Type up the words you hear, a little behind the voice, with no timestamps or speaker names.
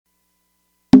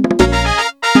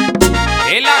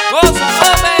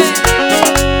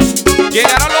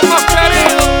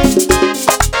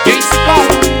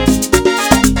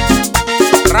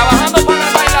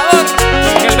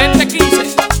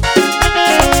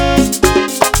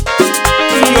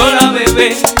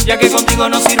bebé, ya que contigo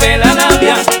no sirve la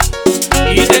labia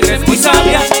y te crees muy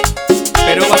sabia,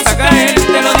 pero vas a caer,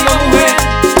 te lo digo mujer.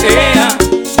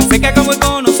 Sé que acabo de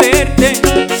conocerte,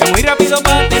 es muy rápido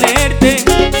para tenerte.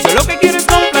 Yo lo que quiero es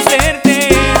complacerte,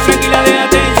 tranquila,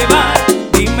 déjate llevar.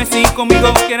 Dime si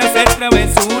conmigo quieres hacer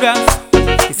travesuras,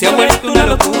 que se ha vuelto una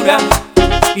locura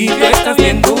y tú estás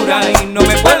bien dura y no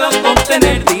me puedo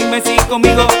contener. Dime si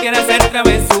conmigo quieres hacer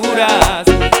travesuras,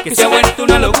 que se ha vuelto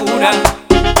una locura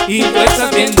y tú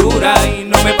estás bien dura y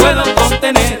no me puedo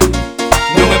contener.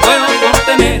 No me puedo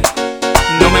contener,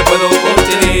 no me puedo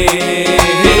contener,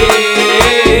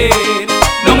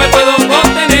 no me puedo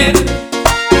contener.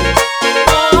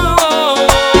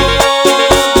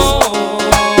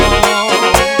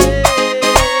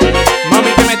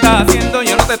 Mami, ¿qué me estás haciendo?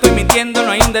 Yo no te estoy mintiendo,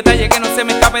 no hay un detalle que no se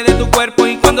me escape de tu cuerpo.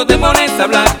 Y cuando te pones a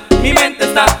hablar, mi mente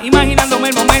está imaginándome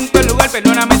el momento, el lugar.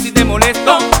 Perdóname si te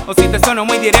molesto o si te sueno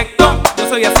muy directo. Yo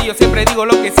soy así, yo siempre digo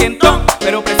lo que siento,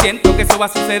 pero presiento que eso va a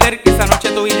suceder, que esa noche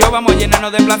tú y yo vamos a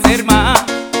llenarnos de placer más.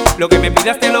 Lo que me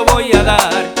pidas te lo voy a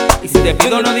dar, y si te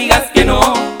pido no digas que no.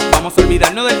 Vamos a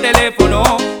olvidarnos del teléfono,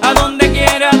 a donde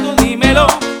quieras tú dímelo.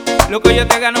 Lo que yo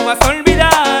te haga no vas a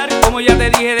olvidar, como ya te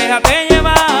dije, déjate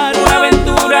llevar. Una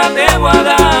aventura te voy a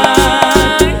dar.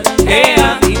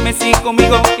 Dime si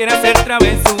conmigo quieres hacer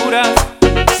travesuras,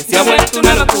 que se ha vuelto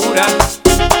una locura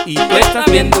y tú estás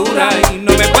bien dura y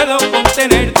no me puedo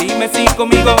contener. Dime si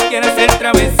conmigo quieres hacer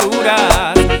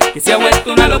travesuras, que se ha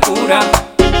vuelto una locura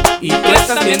y tú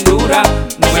estás bien dura.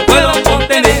 No me puedo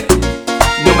contener,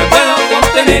 no me puedo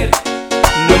contener,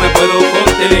 no me puedo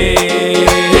contener,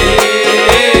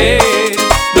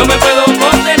 no me puedo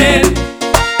contener.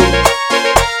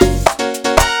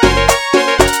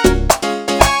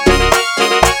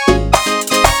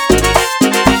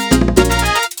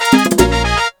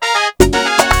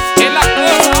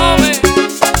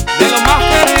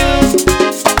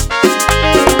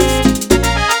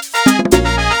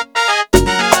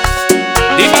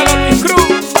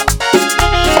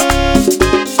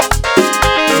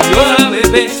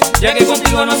 Ya que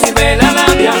contigo no sirve la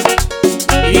labia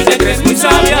y te crees muy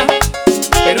sabia,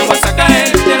 pero vas a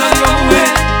caer, te lo digo mujer.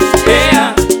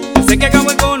 Yo sé que acabo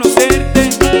de conocerte,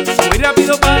 muy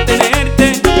rápido para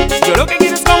tenerte. Yo lo que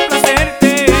quiero es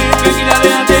complacerte, tranquila,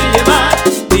 déjate llevar.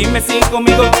 Dime si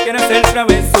conmigo quieres hacer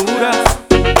travesuras,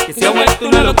 que se ha vuelto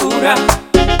una locura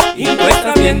y tú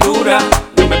estás bien dura.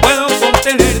 No me puedo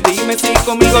contener. Dime si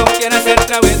conmigo quieres hacer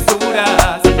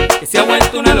travesuras, que se ha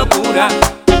vuelto una locura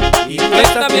y tú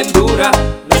estás bien dura.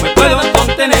 No me puedo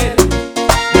contener,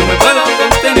 no me puedo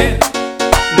contener,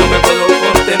 no me puedo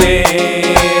contener,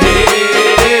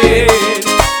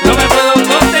 no me puedo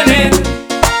contener.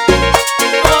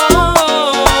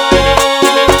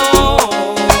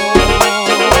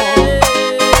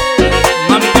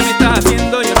 Mami, ¿qué me estás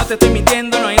haciendo? Yo no te estoy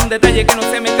mintiendo, no hay un detalle que no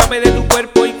se me escape de tu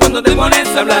cuerpo. Y cuando te pones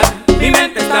a hablar, mi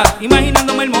mente está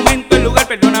imaginándome el momento, el lugar.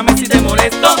 Perdóname si te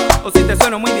molesto o si te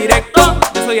sueno muy directo.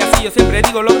 Yo soy así, yo siempre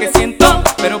digo lo que siento,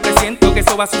 pero presiento que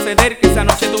eso va a suceder, que esa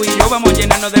noche tú y yo vamos a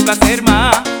llenarnos de placer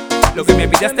más. Lo que me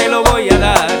pidas te lo voy a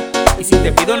dar, y si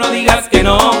te pido no digas que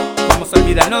no. Vamos a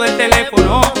olvidarnos del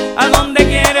teléfono, a donde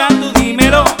quieras tú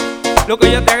dímelo. Lo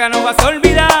que yo te haga no vas a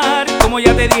olvidar, como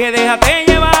ya te dije, déjate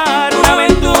llevar. Una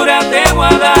aventura te voy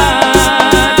a dar.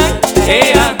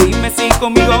 Dime si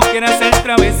conmigo quieres hacer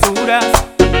travesuras,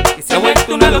 que se ha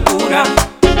vuelto una locura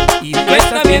y tú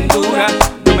estás bien dura.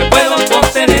 No me puedo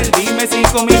contener. Dime si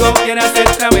conmigo quieres hacer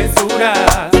travesuras,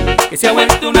 que se ha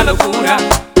vuelto una locura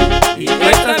y tú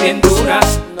estás bien dura.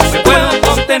 No me puedo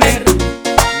contener,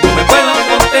 no me puedo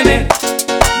contener,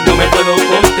 no me puedo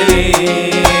contener,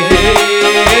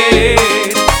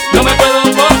 no me puedo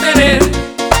contener.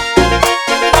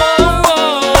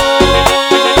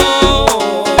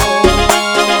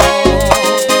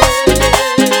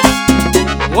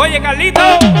 Oye, Carlito,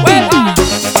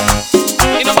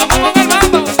 y nos vamos con el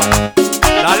mando.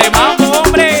 Dale mambo,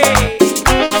 hombre.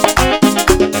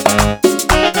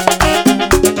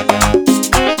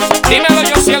 Dímelo,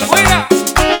 yo soy el güera,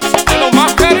 de los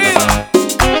más queridos.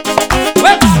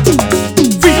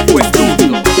 Fijo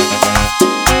Estudio.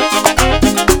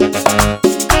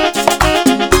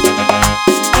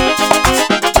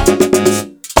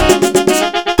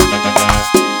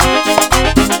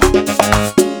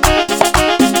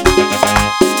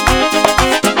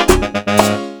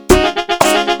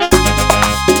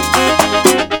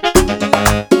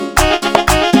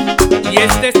 Y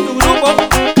este es tu grupo,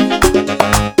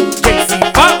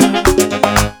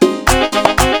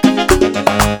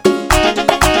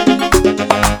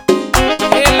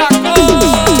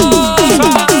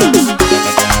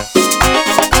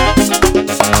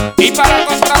 y para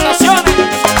contrataciones,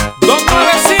 2.TRAVESURA.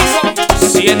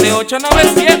 escucha una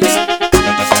vez.